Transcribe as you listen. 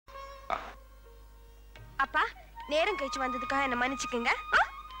நேரம் கழிச்சு வந்ததுக்காக என்ன மன்னிச்சுக்கங்க.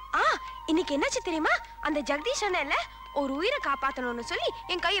 இன்னைக்கு என்னாச்சு தெரியுமா? அந்த ஜெகதீஷ் அண்ணன்ல ஒரு உயிரை காப்பாத்தணும்னு சொல்லி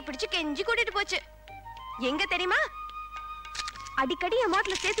என் கையை பிடிச்சு கெஞ்சி கூட்டிட்டு போச்சு. எங்க தெரியுமா? அடிக்கடி என்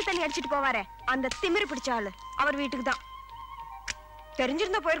மாட்டுல சேர்த்து தண்ணி அடிச்சிட்டு போவாரே அந்த திமிரு பிடிச்ச ஆளு அவர் வீட்டுக்கு தான்.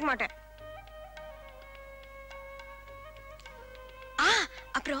 தெரிஞ்சிருந்தா போயிருக்க மாட்டேன்.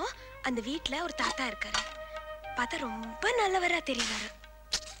 அப்புறம் அந்த வீட்டுல ஒரு தாத்தா இருக்காரு. பார்த்தா ரொம்ப நல்லவரா தெரியுறாரு.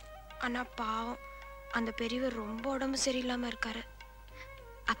 ஆனா பாவம் அந்த பெரியவர் ரொம்ப உடம்பு சரியில்லாம இருக்காரு.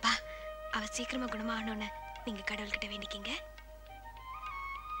 அப்பா அவர் சீக்கிரமா குணமா ஆனோன்னு நீங்க கடவுள்கிட்ட வேண்டிக்கிங்க.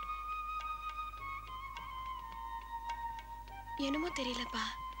 என்னமோ தெரியலப்பா,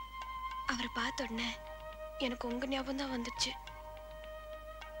 அவரை பார்த்த உடனே எனக்கு உங்க ஞாபகம் தான் வந்துச்சு.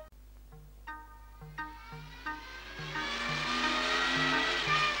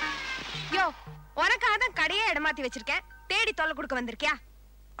 யோ, உனக்காக தான் கடையே இடமாத்தி வச்சிருக்கேன். தேடி தொல்லை கொடுக்க வந்திருக்கியா?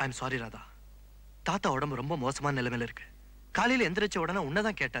 I'm sorry Radha. தாத்தா உடம்பு ரொம்ப மோசமான நிலைமையில இருக்கு. காலையில எந்திரிச்ச உடனே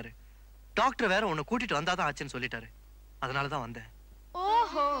உன்னதான் கேட்டாரு. டாக்டர் வேற உன்னை கூட்டிட்டு வந்தாதான் ஆச்சுன்னு சொல்லிட்டாரு. அதனாலதான் வந்தேன்.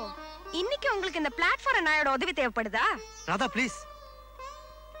 ஓஹோ, இன்னைக்கு உங்களுக்கு இந்த பிளாட்ஃபார்ம் நாயோட உதவி தேவைப்படுதா? ராதா ப்ளீஸ்,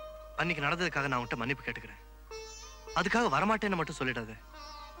 அன்னைக்கு நடந்ததுக்காக நான் உன்கிட்ட மன்னிப்பு கேட்டுக்கிறேன். அதுக்காக வரமாட்டேன்னு மட்டும் சொல்லிடாத.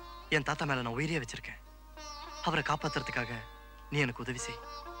 என் தாத்தா மேல நான் உயிரியே வச்சிருக்கேன். அவரை காப்பாத்துறதுக்காக நீ எனக்கு உதவி செய்.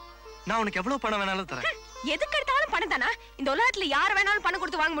 நான் உனக்கு எவ்வளவு பணம் வேணாலும் தரேன். எதுக்கு எடுத்தாலும் பணம் தானா? இந்த உலகத்துல யார வேணாலும் பணம்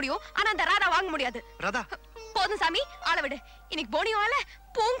கொடுத்து வாங்க முடியும், ஆனா அந்த ராதா வாங்க முடியாது. ராதா போதும் சாமி, ஆள விடு. இன்னைக்கு போனியோல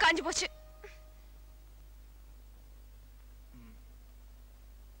பூவும் காஞ்சு போச்சு.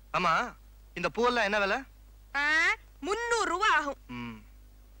 ஆமா, இந்த பூவெல்லாம் என்ன விலை? 300 ரூபாய் ஆகும்.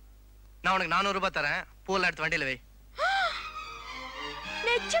 நான் உனக்கு 400 ரூபாய் தரேன். பூவெல்லாம் எடுத்து வண்டியில வை.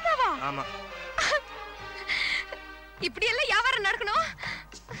 நிஜமாவா? ஆமா. இப்படி எல்லாம் வியாபாரம் நடக்கணும்.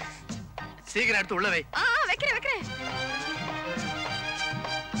 சீக்கிரம் எடுத்து உள்ள வை. வைக்கிறேன் வைக்கிறேன்.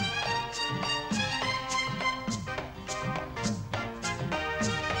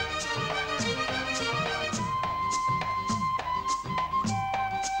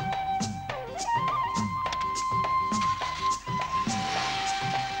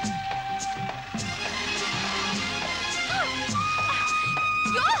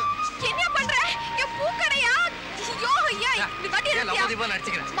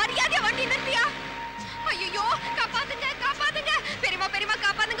 மரியாதையா வண்டி நிறுத்தியா? ஐயோ, காப்பாத்துங்க காப்பாத்துங்க. பெரியமா பெரியமா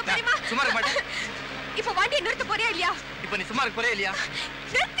காப்பாத்துங்க பெரியமா. சும்மா இருக்க மாட்டே. இப்போ வண்டியை நிறுத்த போறியா இல்லையா? இப்போ நீ சும்மா இருக்க போறியா இல்லையா?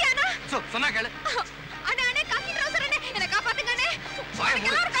 நிறுத்தியானா? சொன்னா கேளு. அண்ணே அண்ணே, காக்கி ட்ரவுசர் அண்ணே, என்ன காப்பாத்துங்க அண்ணே.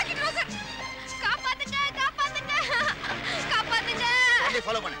 எல்லாரும் காக்கி ட்ரவுசர். காப்பாத்துங்க காப்பாத்துங்க காப்பாத்துங்க. வண்டி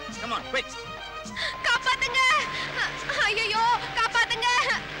ஃபாலோ பண்ணு. Come on quick. காப்பாத்துங்க. ஐயோ, காப்பாத்துங்க.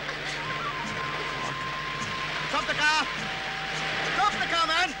 Stop the car. Stop the car,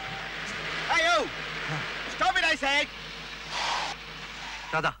 man. Hey, you. Stop it, I said.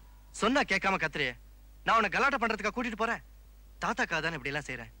 Radha, சொன்னா கேட்காம கத்துறியே. நான் உன்னை கலாட்டா பண்றதுக்காக கூட்டிட்டு போறேன். தாத்தாக்காக தான் இப்படி எல்லாம்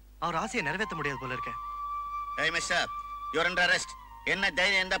செய்யறேன். அவர் ஆசையை நிறைவேற்ற முடியாது போல இருக்க. Hey, mister. You're under arrest. என்ன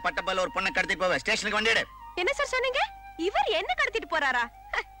தைரியம் இருந்தா பட்டப்பல்ல ஒரு பொண்ணை கடத்திட்டு போவ. ஸ்டேஷனுக்கு வண்டிடு. என்ன சார் சொன்னீங்க? இவர் என்ன கடத்திட்டு போறாரா?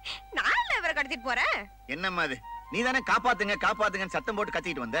 நான் இவரை கடத்திட்டு போறேன். என்னம்மா இது? நீ தானே காப்பாத்துங்க காப்பாத்துங்கன்னு சத்தம் போட்டு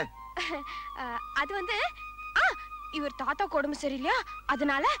கத்திட்டு வந்த. அது வந்து இவர் தாத்தா உடம்பு சரியில்லையா,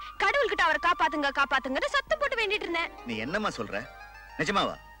 அதனால கடவுள்கிட்ட அவரை காப்பாத்துங்க காப்பாத்துங்கன்னு சத்தம் போட்டு வேண்டிட்டு இருந்தேன். நீ என்னம்மா சொல்ற?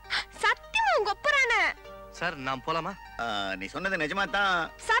 நிஜமாவா? சத்தியமா உங்க ஒப்பறானே. சார் நான் போலாமா? நீ சொன்னது நிஜமா தான்.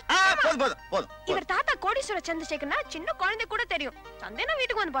 போதும் போதும் போதும். இவர் தாத்தா கோடீஸ்வர சந்திரசேகர்னா சின்ன குழந்தை கூட தெரியும். சந்தேனா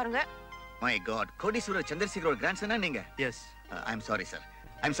வீட்டுக்கு வந்து பாருங்க. My God, கோடீஸ்வர சந்திரசேகரோட கிராண்ட்சனா நீங்க? Yes. I'm sorry sir.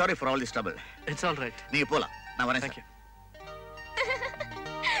 I'm sorry for all this trouble. It's all right. நீங்க போலாம். நான் வரேன். Thank you.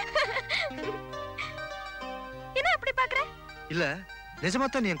 என்ன அப்படி பாக்குற? இல்ல, நிஜமா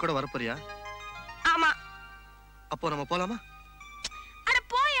தான் நீ என் கூட வர போறியா? ஆமா. அப்போ நம்ம போலாமா? அட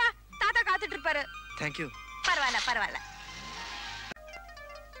போயா, தாத்தா காத்துட்டு இருப்பாரு. Thank you. பரவாயில்ல பரவாயில்ல.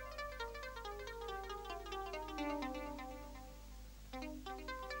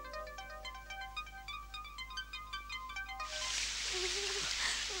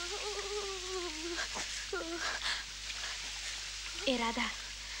 ஏ ராதா,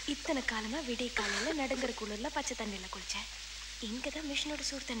 இத்தனை காலமா விடிய காலையில நடுங்கிற குளிர்ல பச்சை தண்ணியில குளிச்சேன். இங்கதான் மிஷினோட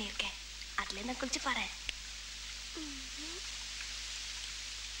சூடு தண்ணி இருக்கேன், அதுல நான் குளிச்சு பாரு.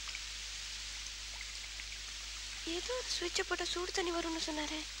 ஏதோ சுவிட்சை போட்ட சூடு தண்ணி வரும்னு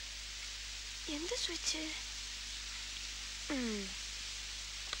சொன்னாரு. எந்த சுவிட்ச்?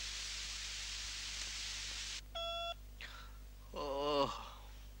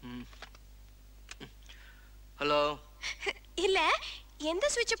 ஹலோ. இல்ல, எந்த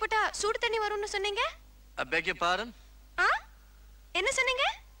சுவிட்ச் போட்டா சூடு தண்ணி வரும்னு சொன்னீங்க? I beg your pardon? என்ன சொன்னீங்க?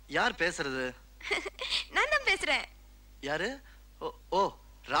 யார் பேசுறது? நான் தான் பேசுறேன். யாரு? ஓ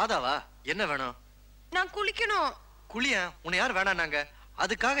ராதாவா? என்ன வேணும்? நான் குளிக்கணும். குளிய உன்னை யார் வேணான்னாங்க?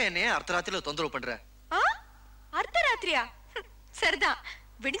 அதுக்காக என்னைய அர்த்தராத்திரில தொந்தரவு பண்ற? அர்த்தராத்திரியா? சரிதான்,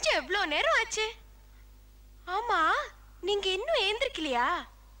 விடிஞ்ச எவ்வளவு நேரம் ஆச்சு. ஆமா, நீங்க இன்னும் ஏந்திருக்கலையா?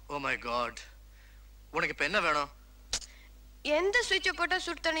 ஓ மை காட், உனக்கு இப்ப என்ன வேணும்? எந்த சுவிட்ச போட்டா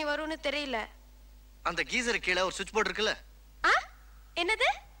சுடு தண்ணி வரும்னு தெரியல. அந்த கீசர் கீழே ஒரு சுவிட்ச் போர்டு இருக்குல்ல? என்னது?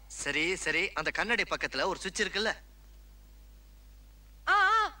 சரி சரி, அந்த கண்ணாடி பக்கத்துல ஒரு சுவிட்ச் இருக்குல்ல?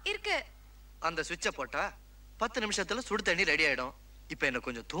 இருக்கு. அந்த சுவிட்ச போட்டா 10 நிமிஷத்துல சுடு தண்ணி ரெடி ஆயிடும். இப்ப என்ன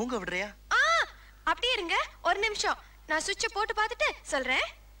கொஞ்சம் தூங்க விடுறியா? அப்படியே இருங்க, ஒரு நிமிஷம். நான் சுவிட்ச போட்டு பார்த்துட்டு சொல்றேன்.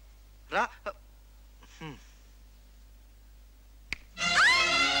 Radha,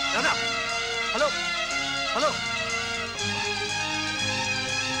 hello hello.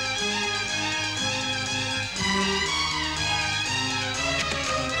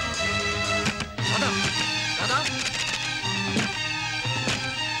 ராதா ராதா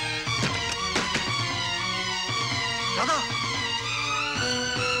ராதா.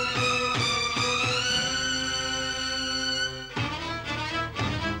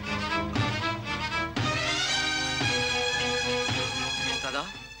 ராதா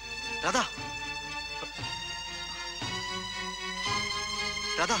ராதா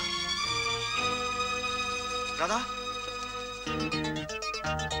ராதா ராதா.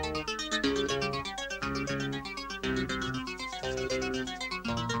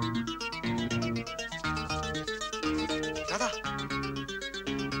 ராதா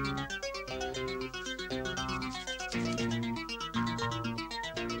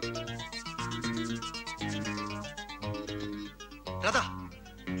ராதா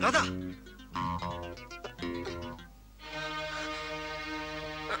ராதா